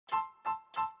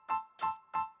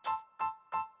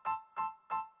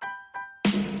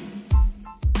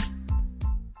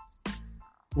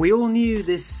We all knew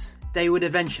this day would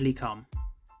eventually come,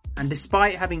 and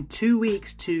despite having 2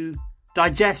 weeks to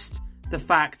digest the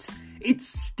fact, it's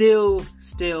still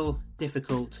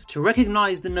difficult to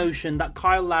recognise the notion that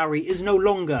Kyle Lowry is no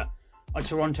longer a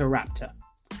Toronto Raptor.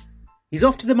 He's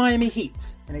off to the Miami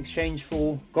Heat in exchange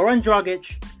for Goran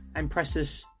Dragic and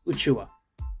Precious Achiuwa.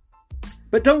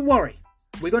 But don't worry,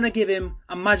 we're going to give him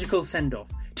a magical send-off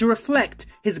to reflect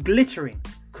his glittering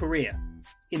career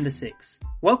in the Six.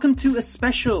 Welcome to a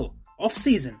special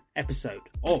off-season episode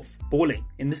of Balling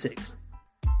in the Six.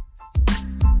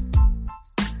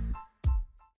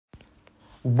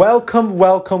 Welcome,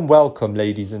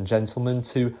 ladies and gentlemen,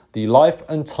 to the life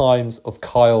and times of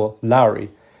Kyle Lowry.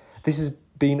 This has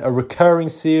been a recurring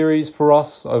series for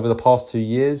us over the past 2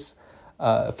 years,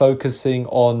 focusing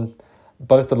on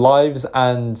both the lives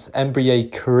and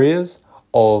NBA careers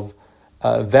of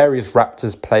various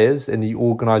Raptors players in the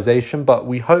organisation. But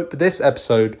we hope this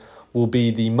episode will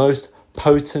be the most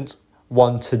potent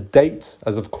one to date,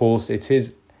 as of course it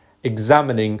is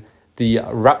examining the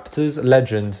Raptors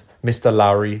legend, Mr.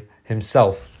 Lowry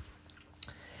himself.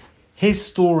 His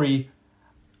story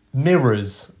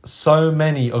mirrors so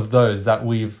many of those that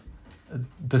we've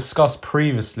discussed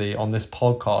previously on this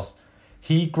podcast.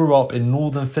 He grew up in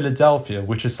northern Philadelphia,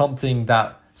 which is something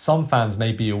that some fans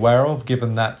may be aware of,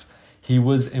 given that he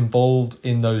was involved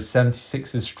in those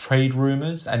 76ers trade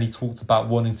rumours, and he talked about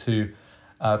wanting to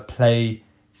play,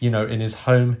 in his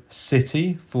home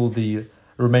city for the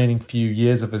remaining few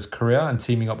years of his career and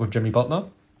teaming up with Jimmy Butler.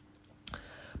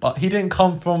 But he didn't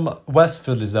come from West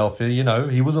Philadelphia,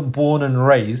 he wasn't born and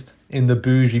raised in the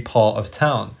bougie part of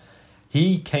town.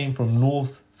 He came from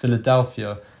North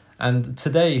Philadelphia, and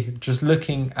today, just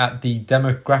looking at the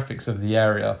demographics of the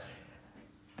area,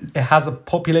 it has a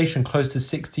population close to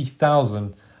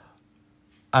 60,000,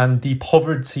 and the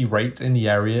poverty rate in the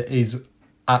area is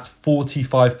at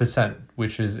 45%,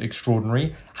 which is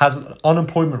extraordinary. Has an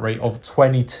unemployment rate of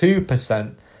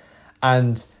 22%,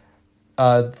 and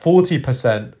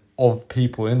 40% of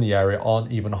people in the area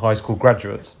aren't even high school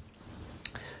graduates.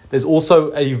 There's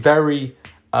also a very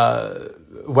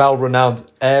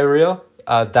well-renowned area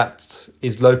that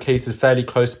is located fairly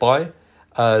close by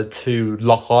to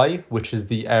Lehigh, which is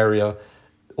the area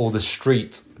or the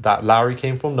street that Lowry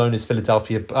came from, known as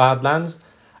Philadelphia Badlands.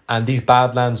 And these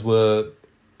Badlands were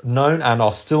known and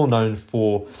are still known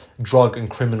for drug and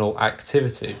criminal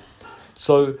activity.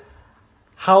 So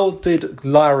how did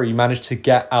Lowry manage to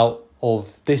get out of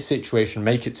this situation,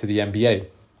 make it to the NBA?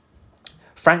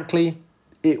 Frankly,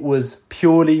 it was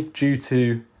purely due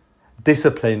to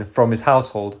discipline from his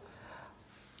household.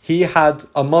 He had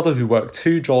a mother who worked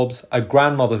 2 jobs, a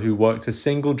grandmother who worked a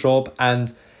single job,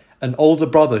 and an older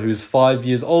brother who is 5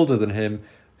 years older than him,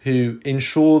 who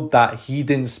ensured that he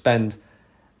didn't spend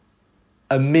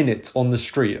a minute on the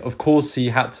street. Of course, he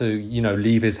had to,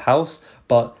 leave his house,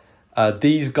 but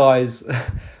these guys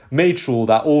made sure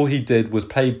that all he did was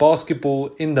play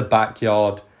basketball in the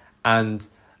backyard, and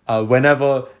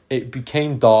whenever it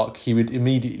became dark, he would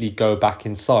immediately go back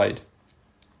inside.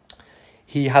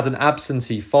 He had an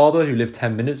absentee father who lived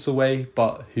 10 minutes away,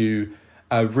 but who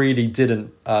really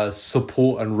didn't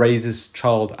support and raise his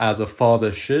child as a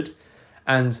father should.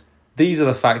 And these are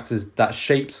the factors that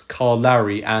shaped Kyle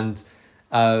Lowry and,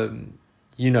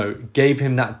 gave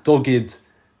him that dogged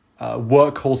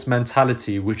workhorse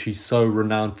mentality, which he's so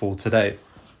renowned for today.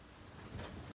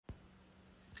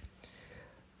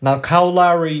 Now, Kyle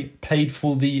Lowry played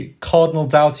for the Cardinal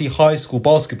Doughty High School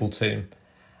basketball team,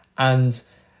 and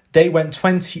they went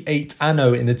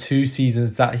 28-0 in the 2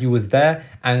 seasons that he was there,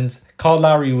 and Kyle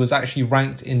Lowry was actually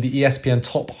ranked in the ESPN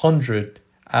Top 100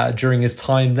 during his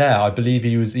time there. I believe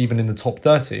he was even in the top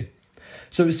 30.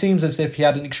 So it seems as if he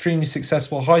had an extremely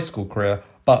successful high school career,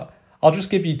 but I'll just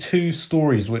give you 2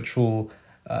 stories which will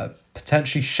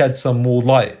potentially shed some more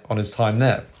light on his time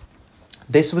there.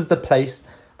 This was the place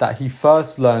that he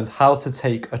first learned how to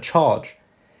take a charge.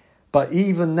 But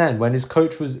even then, when his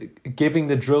coach was giving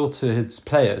the drill to his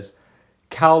players,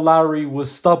 Kyle Lowry was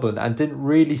stubborn and didn't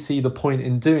really see the point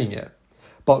in doing it.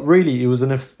 But really, it was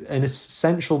an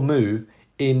essential move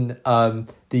in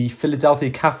the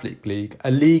Philadelphia Catholic League,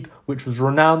 a league which was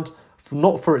renowned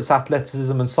not for its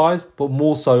athleticism and size, but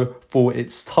more so for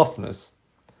its toughness.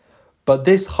 But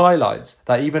this highlights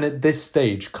that even at this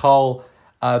stage, Kyle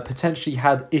potentially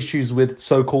had issues with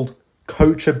so-called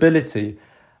coachability,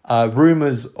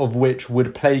 rumours of which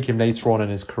would plague him later on in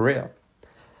his career.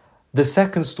 The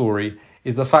second story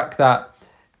is the fact that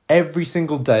every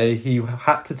single day he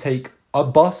had to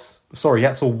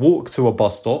walk to a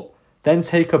bus stop, then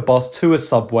take a bus to a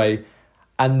subway,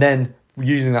 and then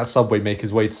using that subway make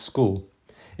his way to school.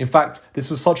 In fact,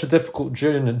 this was such a difficult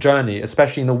journey,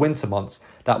 especially in the winter months,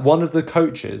 that one of the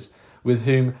coaches with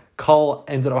whom Karl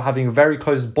ended up having a very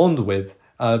close bond with,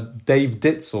 Dave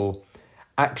Ditzel,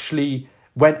 actually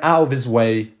went out of his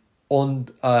way on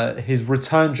his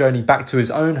return journey back to his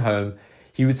own home.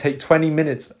 He would take 20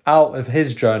 minutes out of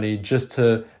his journey just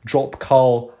to drop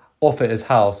Karl off at his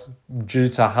house due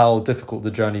to how difficult the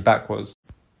journey back was.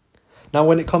 Now,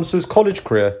 when it comes to his college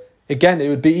career, again, it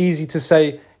would be easy to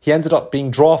say he ended up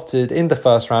being drafted in the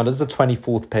first round as the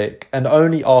 24th pick, and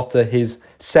only after his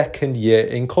second year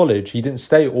in college. He didn't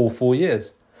stay all 4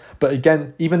 years. But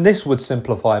again, even this would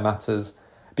simplify matters,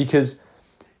 because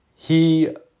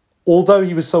although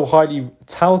he was so highly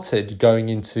touted going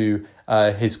into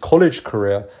his college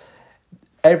career,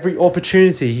 every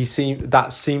opportunity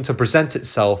that seemed to present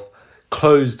itself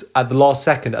closed at the last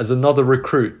second, as another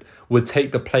recruit would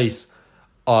take the place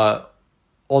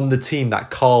on the team that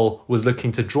Karl was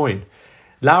looking to join.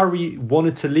 Lowry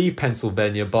wanted to leave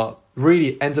Pennsylvania, but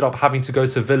really ended up having to go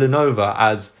to Villanova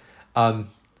as,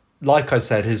 like I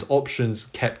said, his options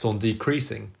kept on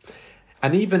decreasing.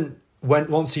 And even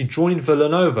once he joined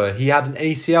Villanova, he had an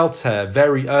ACL tear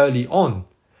very early on.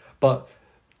 But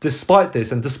despite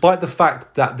this, and despite the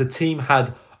fact that the team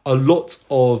had a lot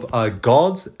of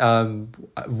guards,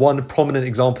 one prominent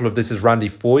example of this is Randy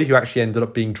Foye, who actually ended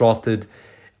up being drafted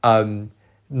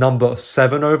number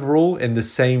 7 overall in the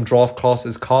same draft class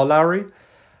as Kyle Lowry.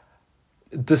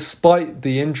 Despite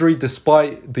the injury,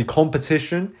 despite the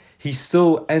competition, he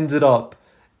still ended up,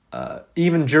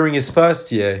 even during his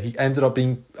first year, he ended up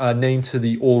being named to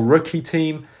the all-rookie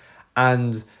team.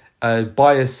 And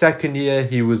by his second year,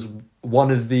 he was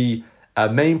one of the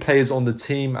main players on the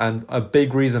team and a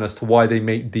big reason as to why they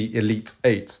made the Elite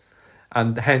 8.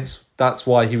 And hence, that's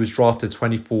why he was drafted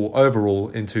 24 overall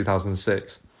in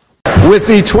 2006. With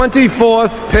the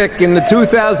 24th pick in the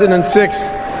 2006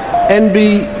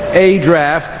 NBA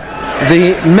draft,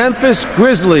 the Memphis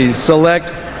Grizzlies select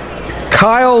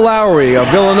Kyle Lowry of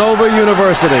Villanova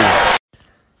University.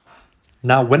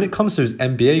 Now, when it comes to his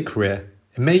NBA career,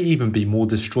 it may even be more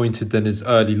disjointed than his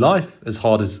early life, as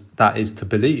hard as that is to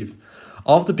believe.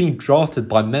 After being drafted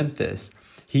by Memphis,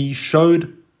 he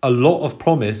showed a lot of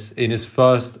promise in his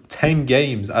first 10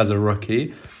 games as a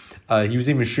rookie. He was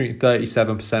even shooting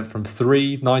 37% from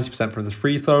 3, 90% from the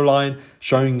free throw line,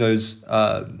 showing those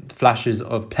flashes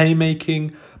of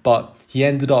playmaking, but he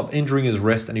ended up injuring his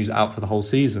wrist and he was out for the whole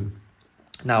season.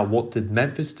 Now, what did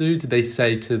Memphis do? Did they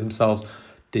say to themselves,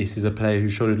 this is a player who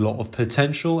showed a lot of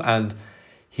potential and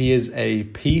he is a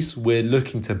piece we're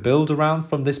looking to build around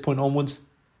from this point onwards?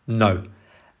 No.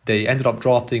 They ended up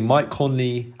drafting Mike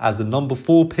Conley as the number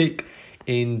 4 pick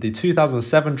in the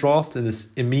 2007 draft in this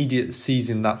immediate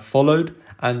season that followed.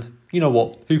 And you know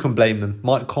what? Who can blame them?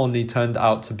 Mike Conley turned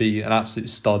out to be an absolute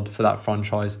stud for that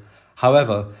franchise.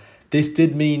 However, this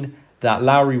did mean that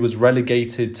Lowry was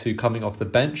relegated to coming off the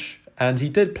bench, and he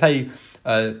did play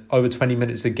over 20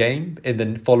 minutes a game in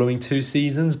the following 2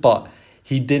 seasons, but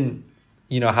he didn't,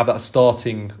 have that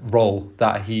starting role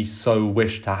that he so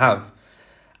wished to have.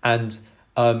 And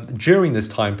during this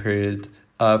time period,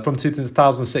 from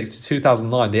 2006 to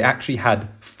 2009, they actually had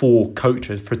 4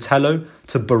 coaches: Fratello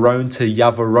to Barone to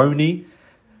Yavaroni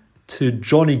to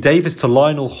Johnny Davis to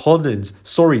Lionel Hollins.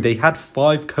 They had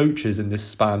 5 coaches in this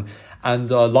span. And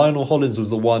Lionel Hollins was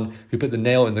the one who put the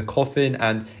nail in the coffin.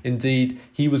 And indeed,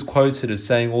 he was quoted as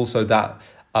saying also that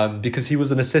because he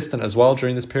was an assistant as well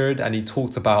during this period, and he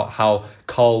talked about how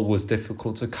Karl was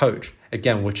difficult to coach,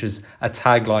 again, which is a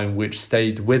tagline which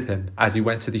stayed with him as he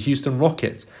went to the Houston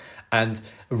Rockets. And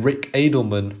Rick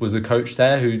Edelman was the coach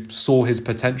there who saw his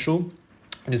potential.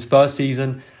 In his first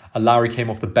season, Lowry came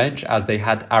off the bench as they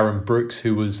had Aaron Brooks,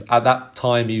 who was at that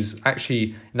time, he was actually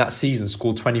in that season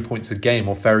scored 20 points a game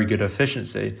off very good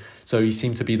efficiency. So he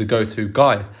seemed to be the go-to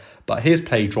guy. But his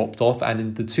play dropped off, and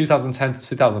in the 2010 to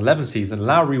 2011 season,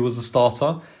 Lowry was a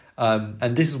starter.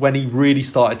 And this is when he really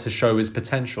started to show his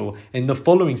potential. In the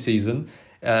following season,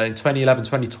 in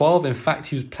 2011-2012, in fact,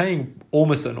 he was playing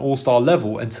almost at an all-star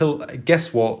level until,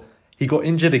 guess what? He got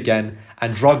injured again,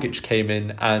 and Dragic came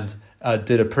in and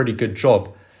did a pretty good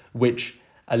job, which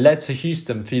led to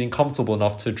Houston feeling comfortable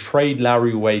enough to trade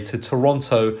Lowry away to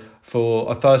Toronto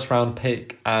for a first-round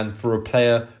pick and for a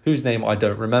player whose name I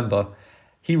don't remember.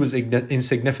 He was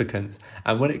insignificant.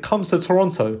 And when it comes to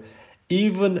Toronto,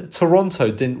 even Toronto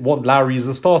didn't want Lowry as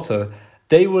a starter.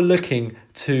 They were looking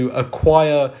to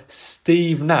acquire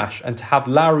Steve Nash and to have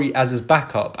Lowry as his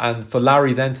backup, and for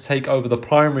Lowry then to take over the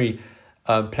primary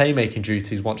playmaking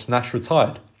duties once Nash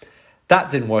retired.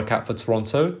 That didn't work out for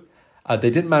Toronto.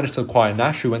 They didn't manage to acquire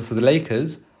Nash, who went to the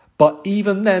Lakers. But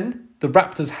even then, the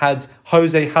Raptors had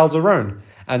Jose Calderon.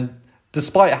 And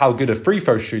despite how good a free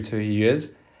throw shooter he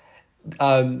is,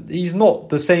 he's not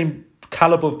the same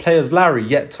caliber of player as Larry,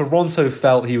 yet Toronto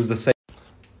felt he was the same.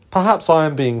 Perhaps I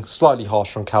am being slightly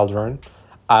harsh on Calderon,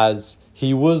 as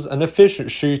he was an efficient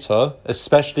shooter,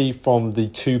 especially from the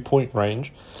 2-point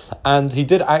range, and he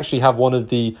did actually have one of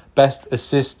the best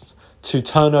assists to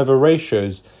turnover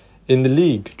ratios in the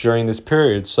league during this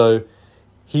period. So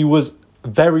he was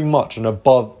very much an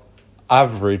above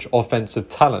average offensive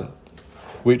talent,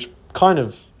 which kind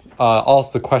of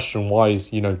asked the question, why,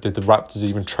 did the Raptors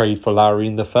even trade for Larry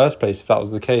in the first place if that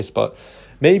was the case? But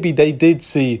maybe they did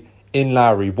see in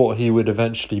Larry what he would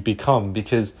eventually become,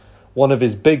 because one of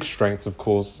his big strengths, of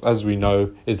course, as we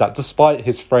know, is that despite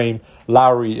his frame,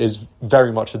 Larry is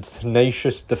very much a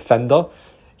tenacious defender.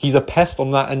 He's a pest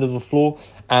on that end of the floor,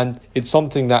 and it's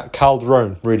something that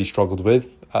Calderon really struggled with,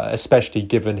 especially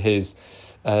given his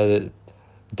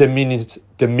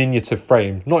diminutive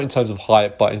frame, not in terms of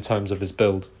height, but in terms of his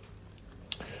build.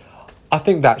 I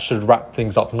think that should wrap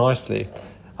things up nicely.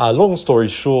 Long story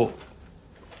short,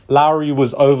 Larry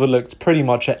was overlooked pretty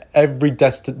much at every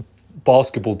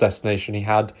basketball destination he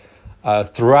had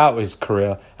throughout his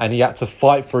career, and he had to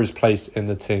fight for his place in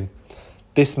the team.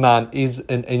 This man is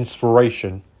an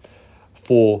inspiration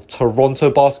for Toronto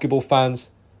basketball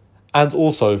fans and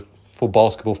also for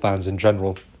basketball fans in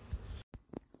general.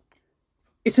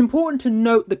 It's important to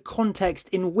note the context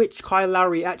in which Kyle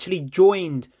Lowry actually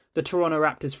joined the Toronto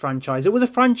Raptors franchise. It was a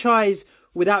franchise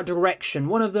without direction,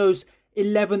 one of those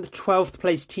 11th, 12th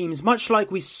place teams, much like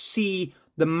we see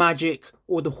the Magic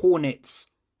or the Hornets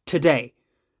today.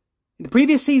 In the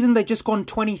previous season, they'd just gone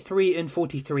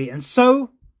 23-43, and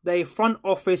so their front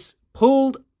office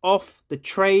pulled off the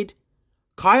trade.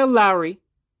 Kyle Lowry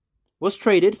was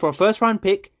traded for a first-round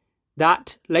pick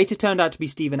that later turned out to be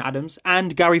Steven Adams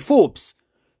and Gary Forbes,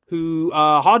 who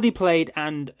hardly played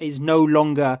and is no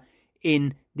longer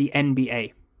in the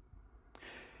NBA.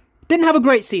 Didn't have a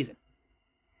great season.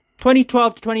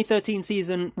 2012 to 2013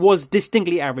 season was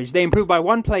distinctly average. They improved by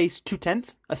one place to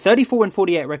 10th, a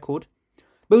 34-48 record.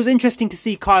 But it was interesting to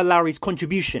see Kyle Lowry's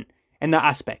contribution in that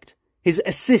aspect. His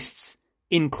assists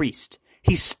increased.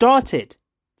 He started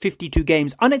 52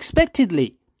 games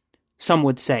unexpectedly, some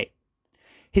would say.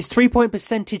 His three-point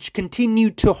percentage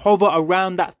continued to hover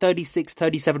around that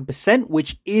 36-37%,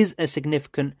 which is a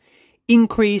significant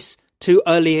increase to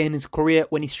earlier in his career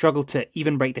when he struggled to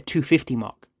even break the 250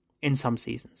 mark in some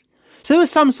seasons. So there were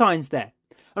some signs there.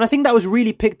 And I think that was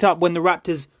really picked up when the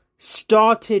Raptors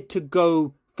started to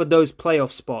go for those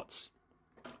playoff spots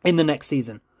in the next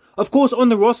season. Of course, on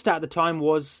the roster at the time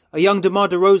was a young DeMar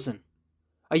DeRozan,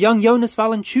 a young Jonas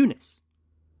Valanciunas,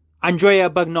 Andrea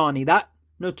Bagnani, that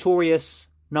notorious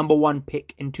number one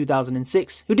pick in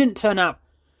 2006, who didn't turn out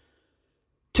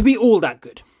to be all that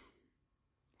good.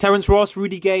 Terrence Ross,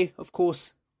 Rudy Gay, of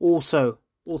course, also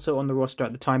on the roster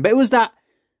at the time. But it was that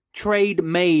trade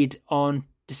made on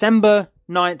December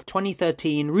 9th,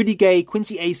 2013, Rudy Gay,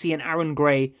 Quincy Acey, and Aaron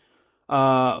Gray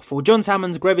for John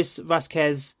Salmons, Grevis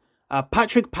Vasquez,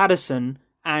 Patrick Patterson,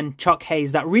 and Chuck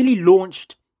Hayes, that really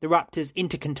launched the Raptors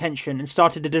into contention and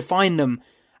started to define them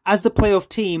as the playoff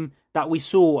team that we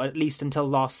saw at least until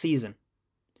last season.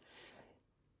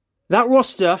 That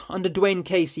roster under Dwayne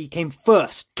Casey came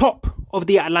first, top of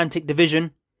the Atlantic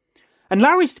Division, and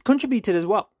Lowry's contributed as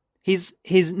well. His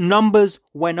numbers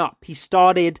went up. He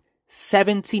started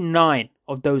 79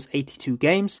 of those 82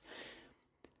 games.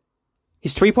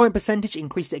 His three-point percentage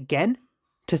increased again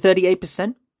to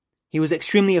 38%. He was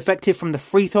extremely effective from the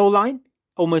free throw line,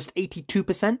 almost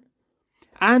 82%.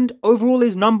 And overall,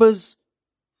 his numbers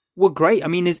were great. I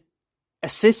mean, his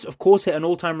assists, of course, hit an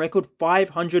all-time record,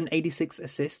 586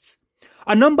 assists.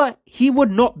 A number he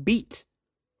would not beat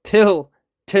till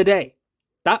today.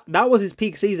 That was his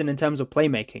peak season in terms of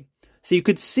playmaking. So you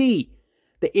could see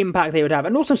the impact they would have.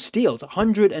 And also steals.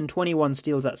 121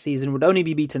 steals that season, would only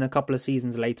be beaten a couple of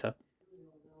seasons later.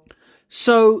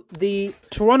 So the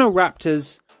Toronto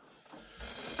Raptors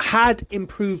had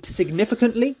improved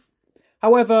significantly.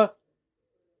 However,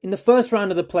 in the first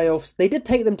round of the playoffs, they did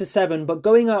take them to 7, but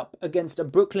going up against a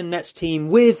Brooklyn Nets team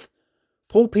with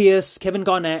Paul Pierce, Kevin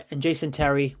Garnett, and Jason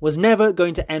Terry was never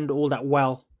going to end all that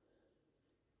well.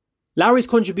 Lowry's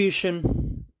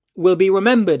contribution will be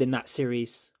remembered in that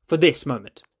series for this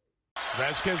moment.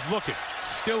 Vasquez looking,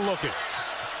 still looking.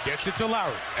 Gets it to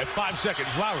Lowry at 5 seconds.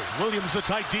 Lowry, Williams a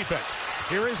tight defense.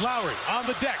 Here is Lowry on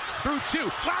the deck through 2.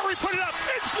 Lowry put it up.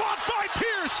 It's blocked by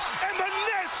Pierce, and the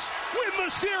Nets win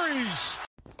the series.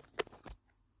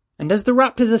 And as the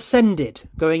Raptors ascended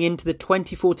going into the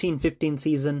 2014-15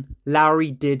 season,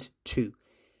 Lowry did too.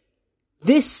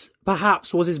 This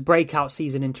perhaps was his breakout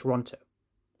season in Toronto.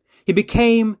 He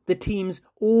became the team's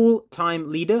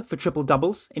all-time leader for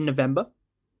triple-doubles in November.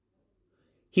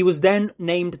 He was then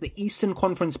named the Eastern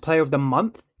Conference Player of the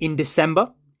Month in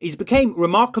December. He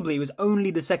was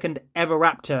only the second ever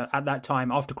Raptor at that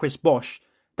time, after Chris Bosh,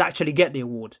 to actually get the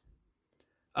award.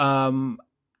 And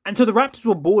so the Raptors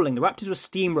were balling, the Raptors were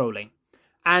steamrolling,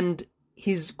 and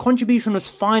his contribution was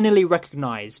finally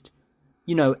recognized.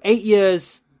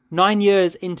 9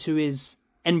 years into his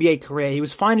NBA career, he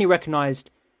was finally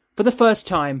recognized for the first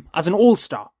time as an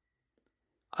all-star.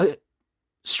 A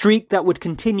streak that would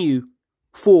continue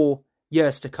for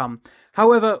years to come.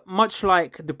 However, much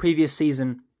like the previous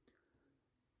season,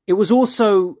 it was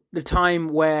also the time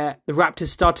where the Raptors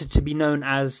started to be known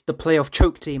as the playoff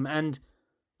choke team, and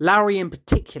Lowry in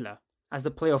particular as the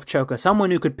playoff choker,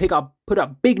 someone who could put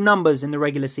up big numbers in the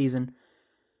regular season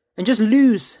and just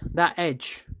lose that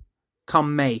edge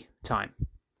come May time.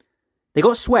 They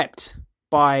got swept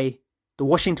by the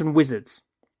Washington Wizards.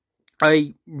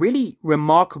 A really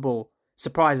remarkable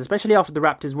surprise, especially after the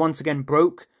Raptors once again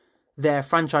broke their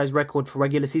franchise record for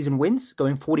regular season wins,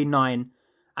 going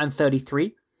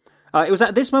 49-33. It was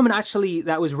at this moment, actually,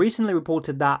 that was recently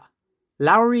reported that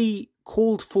Lowry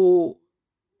called for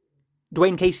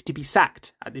Dwayne Casey to be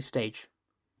sacked at this stage.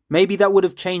 Maybe that would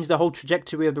have changed the whole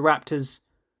trajectory of the Raptors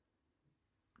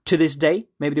to this day.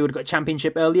 Maybe they would have got a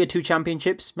championship earlier, 2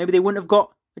 championships. Maybe they wouldn't have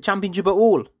got a championship at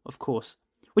all, of course.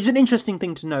 Which is an interesting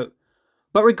thing to note.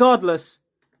 But regardless,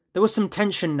 there was some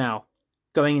tension now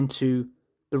going into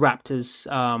the Raptors,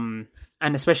 and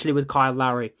especially with Kyle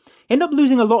Lowry. He ended up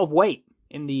losing a lot of weight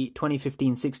in the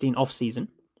 2015-16 offseason.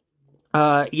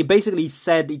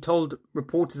 He told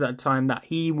reporters at the time that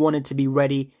he wanted to be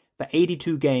ready for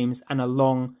 82 games and a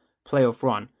long playoff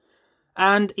run.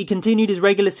 And he continued his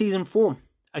regular season form.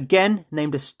 Again,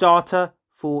 named a starter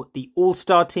for the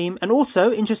All-Star team, and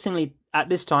also, interestingly, at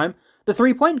this time, the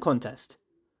three-point contest.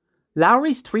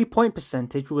 Lowry's three-point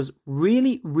percentage was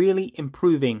really, really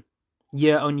improving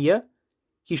year on year.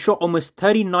 He shot almost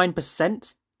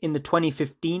 39% in the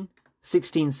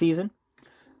 2015-16 season.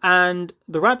 And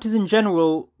the Raptors in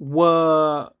general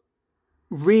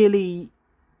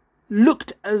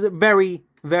looked as a very,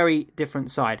 very different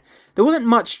side. There wasn't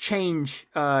much change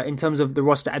in terms of the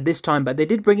roster at this time, but they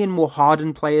did bring in more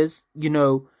hardened players.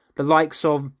 The likes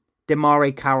of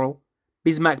DeMare Carroll,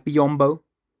 Bismack Biyombo,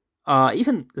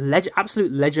 even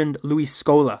absolute legend Luis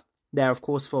Scola there, of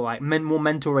course, for more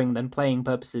mentoring than playing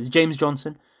purposes. James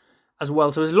Johnson as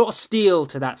well. So there's a lot of steel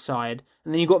to that side.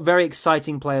 And then you've got very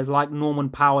exciting players like Norman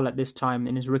Powell at this time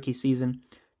in his rookie season.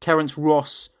 Terrence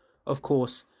Ross, of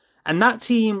course. And that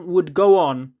team would go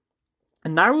on,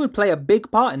 and Lowry would play a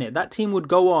big part in it. That team would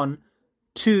go on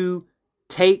to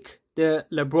take the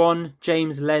LeBron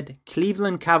James-led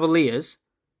Cleveland Cavaliers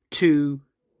to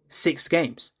 6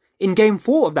 games. In Game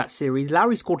 4 of that series,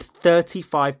 Lowry scored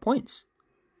 35 points.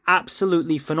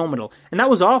 Absolutely phenomenal. And that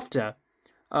was after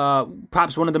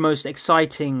perhaps one of the most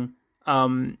exciting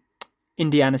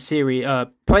Indiana series,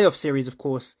 playoff series, of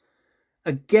course,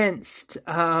 against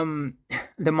the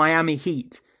Miami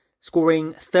Heat,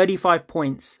 scoring 35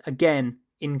 points again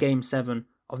in Game 7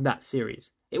 of that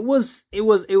series. It was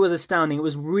astounding. It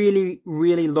was really,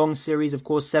 really long series. Of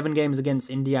course, 7 games against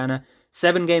Indiana,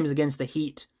 7 games against the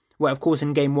Heat, where, of course,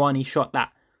 in Game 1 he shot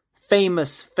that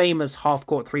famous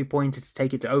half-court three-pointer to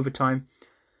take it to overtime.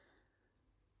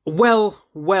 Well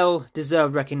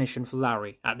deserved recognition for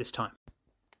Lowry at this time.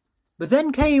 But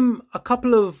then came a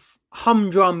couple of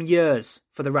humdrum years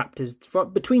for the Raptors.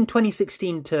 Between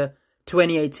 2016 to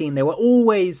 2018, they were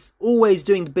always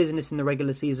doing business in the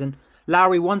regular season.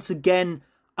 Lowry, once again,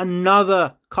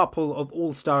 another couple of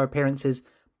all-star appearances,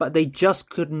 but they just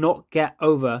could not get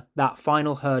over that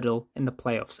final hurdle in the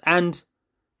playoffs. And,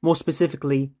 more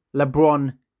specifically,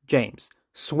 LeBron James.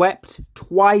 Swept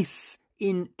twice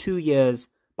in 2 years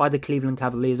by the Cleveland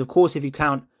Cavaliers. Of course, if you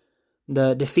count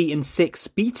the defeat in 6,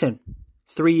 beaten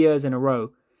 3 years in a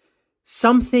row.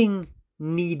 Something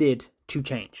needed to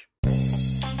change.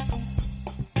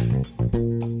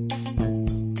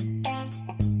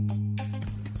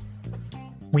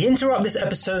 We interrupt this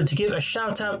episode to give a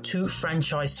shout out to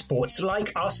Franchise Sports.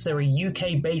 Like us, they're a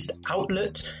UK-based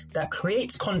outlet that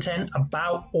creates content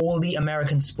about all the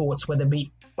American sports, whether it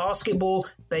be basketball,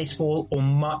 baseball, or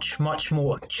much, much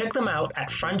more. Check them out at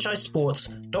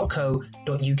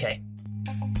franchisesports.co.uk.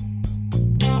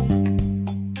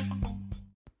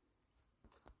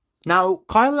 Now,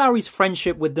 Kyle Lowry's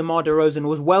friendship with DeMar DeRozan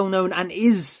was well known and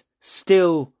is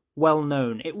still well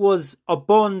known. It was a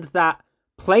bond that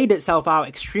played itself out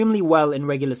extremely well in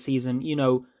regular season.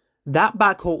 That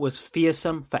backcourt was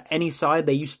fearsome for any side.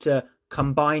 They used to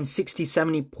combine 60,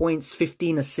 70 points,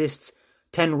 15 assists,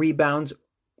 10 rebounds.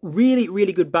 Really,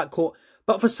 really good backcourt.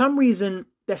 But for some reason,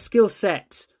 their skill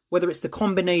set, whether it's the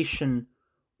combination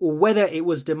or whether it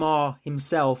was DeMar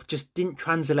himself, just didn't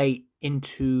translate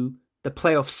into the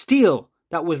playoff steal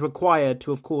that was required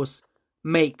to, of course,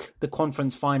 make the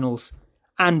conference finals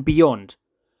and beyond.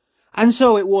 And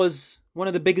so it was one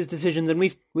of the biggest decisions, and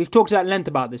we've talked at length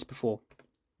about this before,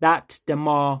 that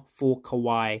DeMar for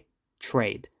Kawhi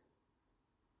trade.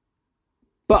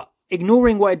 But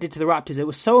ignoring what it did to the Raptors, it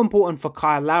was so important for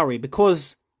Kyle Lowry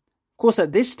because, of course,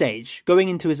 at this stage, going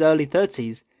into his early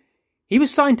 30s, he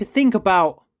was starting to think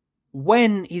about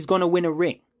when he's going to win a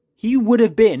ring. He would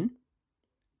have been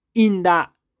in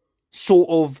that sort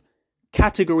of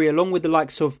category along with the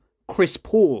likes of Chris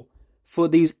Paul for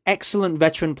these excellent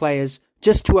veteran players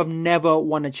just to have never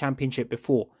won a championship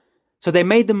before. So they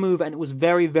made the move, and it was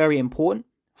very, very important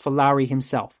for Lowry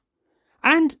himself.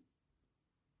 And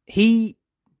he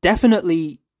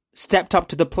definitely stepped up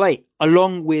to the plate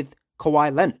along with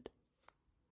Kawhi Leonard.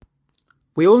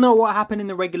 We all know what happened in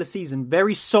the regular season.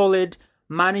 Very solid,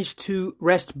 managed to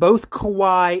rest both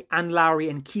Kawhi and Lowry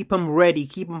and keep them ready,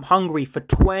 keep them hungry for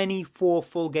 24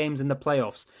 full games in the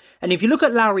playoffs. And if you look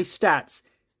at Lowry's stats,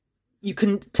 you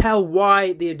can tell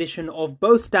why the addition of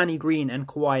both Danny Green and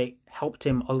Kawhi helped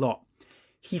him a lot.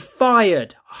 He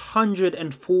fired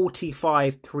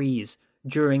 145 threes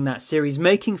during that series,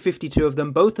 making 52 of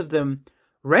them, both of them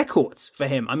records for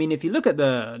him. I mean, if you look at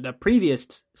the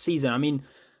previous season, I mean,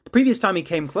 the previous time he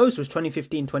came close was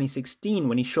 2015-2016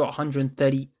 when he shot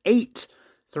 138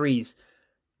 threes.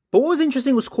 But what was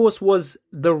interesting, of course, was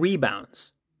the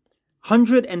rebounds.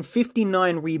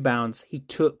 159 rebounds he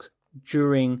took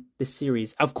during the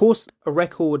series. Of course, a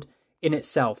record in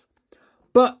itself.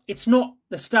 But it's not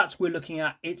the stats we're looking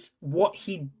at, it's what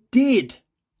he did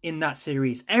in that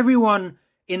series. Everyone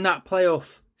in that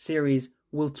playoff series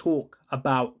will talk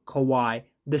about Kawhi,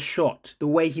 the shot, the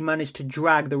way he managed to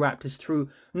drag the Raptors through,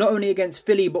 not only against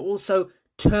Philly, but also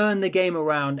turn the game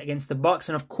around against the Bucks,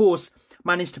 and of course,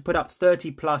 managed to put up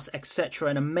 30 plus, etc.,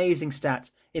 and amazing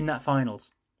stats in that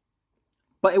finals.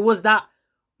 But it was that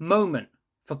moment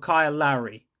for Kyle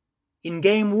Lowry in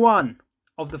game 1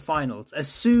 of the finals, as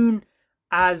soon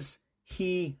as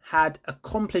he had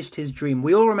accomplished his dream.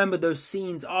 We all remember those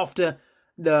scenes after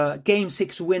the game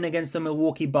 6 win against the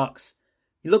Milwaukee Bucks.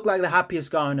 He looked like the happiest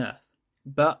guy on earth.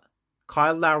 But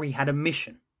Kyle Lowry had a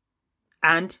mission.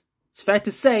 And it's fair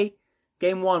to say,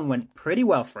 game 1 went pretty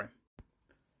well for him.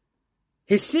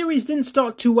 His series didn't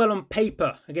start too well on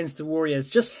paper against the Warriors.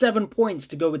 Just 7 points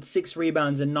to go with 6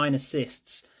 rebounds and 9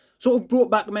 assists. Sort of brought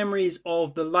back memories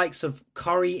of the likes of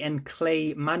Curry and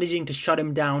Clay managing to shut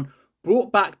him down.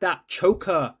 Brought back that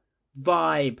choker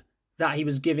vibe that he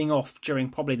was giving off during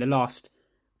probably the last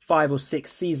 5 or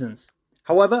 6 seasons.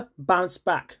 However, bounced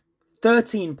back.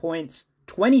 13 points,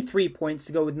 23 points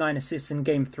to go with 9 assists in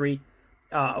game 3.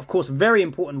 Of course, very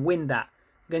important win that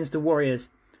against the Warriors.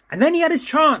 And then he had his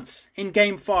chance in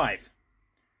game 5.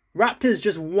 Raptors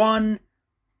just 1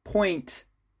 point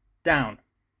down.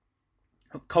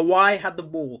 Kawhi had the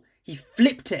ball. He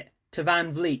flipped it to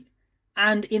Van Vliet.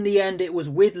 And in the end, it was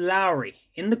with Lowry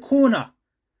in the corner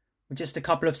with just a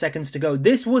couple of seconds to go.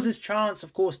 This was his chance,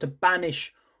 of course, to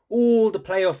banish all the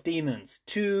playoff demons,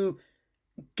 to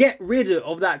get rid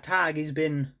of that tag he's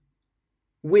been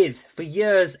with for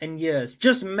years and years.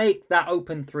 Just make that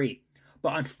open 3.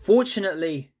 But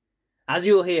unfortunately, as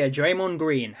you'll hear, Draymond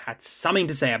Green had something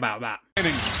to say about that.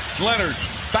 Leonard,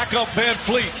 back up Van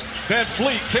Fleet. Van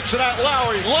Fleet kicks it out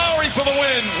Lowry. Lowry for the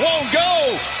win. Won't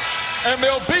go. And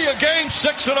there'll be a game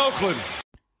 6 in Oakland.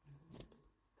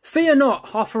 Fear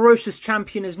not, our ferocious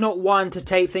champion is not one to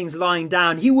take things lying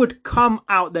down. He would come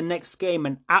out the next game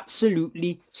and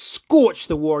absolutely scorch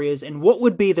the Warriors in what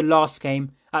would be the last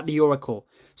game at the Oracle,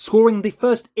 scoring the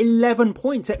first 11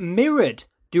 points. It mirrored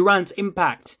Durant's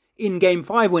impact in game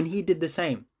 5 when he did the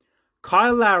same.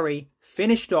 Kyle Lowry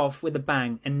finished off with a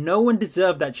bang, and no one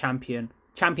deserved that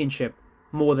championship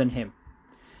more than him.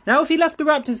 Now, if he left the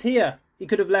Raptors here, he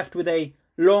could have left with a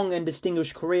long and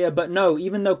distinguished career, but no,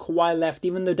 even though Kawhi left,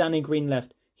 even though Danny Green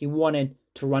left, he wanted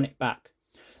to run it back.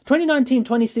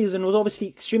 2019-20 season was obviously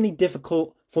extremely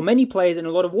difficult for many players in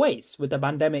a lot of ways, with the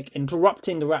pandemic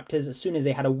interrupting the Raptors as soon as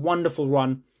they had a wonderful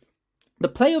run. The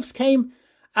playoffs came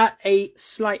at a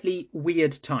slightly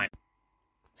weird time.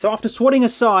 So after swatting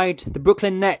aside the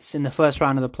Brooklyn Nets in the first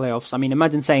round of the playoffs, I mean,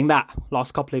 imagine saying that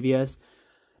last couple of years,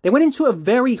 they went into a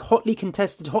very hotly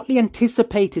contested, hotly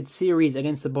anticipated series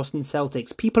against the Boston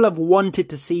Celtics. People have wanted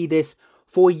to see this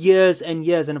for years and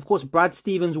years. And of course, Brad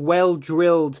Stevens'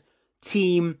 well-drilled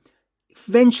team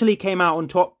eventually came out on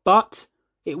top. But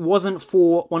it wasn't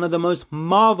for one of the most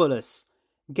marvelous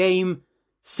Game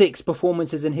 6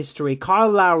 performances in history.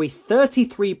 Kyle Lowry,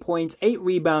 33 points, 8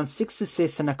 rebounds, 6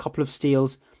 assists, and a couple of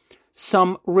steals.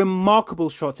 Some remarkable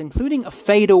shots, including a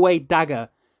fadeaway dagger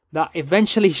that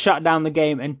eventually shut down the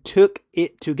game and took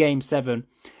it to Game 7.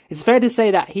 It's fair to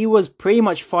say that he was pretty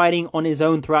much fighting on his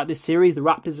own throughout this series. The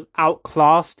Raptors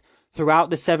outclassed throughout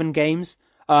the 7 games.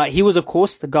 He was, of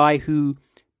course, the guy who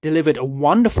delivered a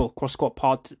wonderful cross-court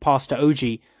pass to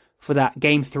OG for that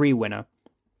Game 3 winner.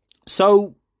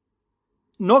 So,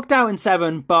 knocked out in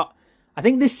 7, but I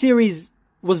think this series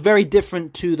was very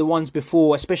different to the ones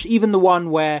before, especially even the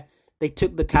one where they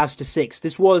took the Cavs to 6.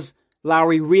 This was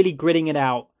Lowry really gritting it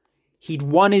out. He'd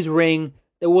won his ring.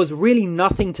 There was really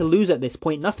nothing to lose at this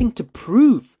point, nothing to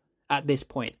prove at this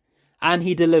point. And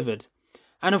he delivered.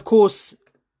 And of course,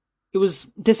 it was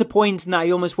disappointing that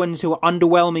he almost went into an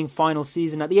underwhelming final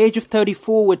season. At the age of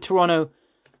 34 with Toronto,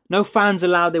 no fans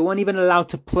allowed. They weren't even allowed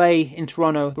to play in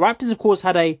Toronto. The Raptors, of course,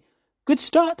 had a good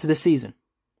start to the season.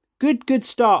 Good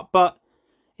start, but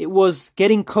it was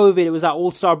getting COVID. It was that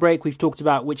All-Star break we've talked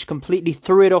about, which completely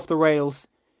threw it off the rails.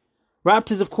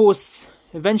 Raptors, of course,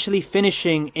 eventually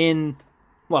finishing in,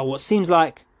 well, what seems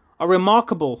like a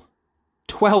remarkable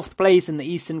 12th place in the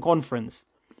Eastern Conference.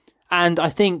 And I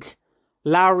think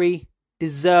Lowry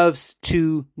deserves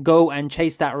to go and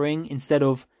chase that ring instead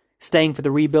of staying for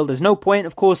the rebuild. There's no point,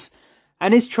 of course.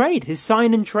 And his trade, his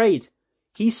sign and trade,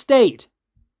 he stayed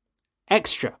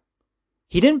extra.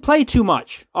 He didn't play too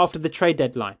much after the trade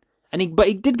deadline. But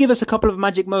he did give us a couple of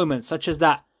magic moments, such as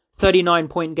that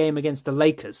 39-point game against the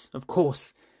Lakers, of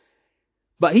course.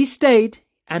 But he stayed,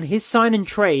 and his sign and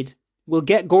trade will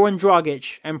get Goran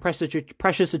Dragic and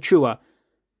Precious Achiuwa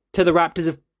to the Raptors.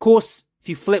 Of course, if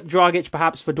you flip Dragic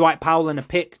perhaps for Dwight Powell and a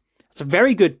pick, it's a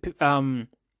very good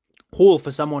haul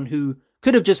for someone who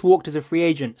could have just walked as a free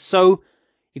agent. So,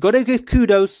 you got to give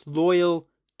kudos, loyal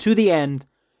to the end.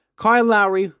 Kyle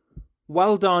Lowry,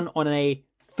 well done on a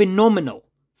phenomenal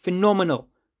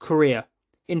career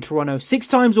in Toronto. 6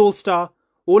 times All-Star,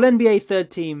 All-NBA third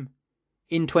team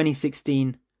in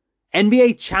 2016.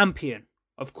 NBA champion,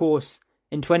 of course,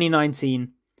 in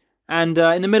 2019. And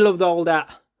in the middle of all that,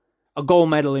 a gold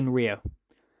medal in Rio.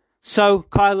 So,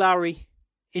 Kyle Lowry,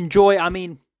 enjoy. I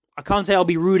mean, I can't say I'll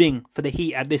be rooting for the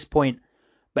Heat at this point.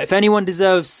 But if anyone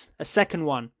deserves a second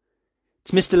one,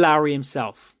 it's Mr. Lowry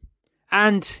himself.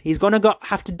 And he's going to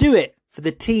have to do it for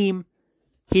the team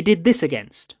he did this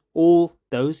against all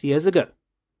those years ago.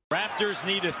 Raptors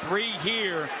need a 3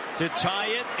 here to tie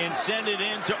it and send it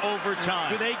into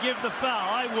overtime. Do they give the foul?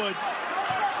 I would.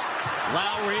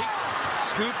 Lowry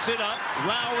scoops it up.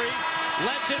 Lowry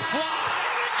lets it fly.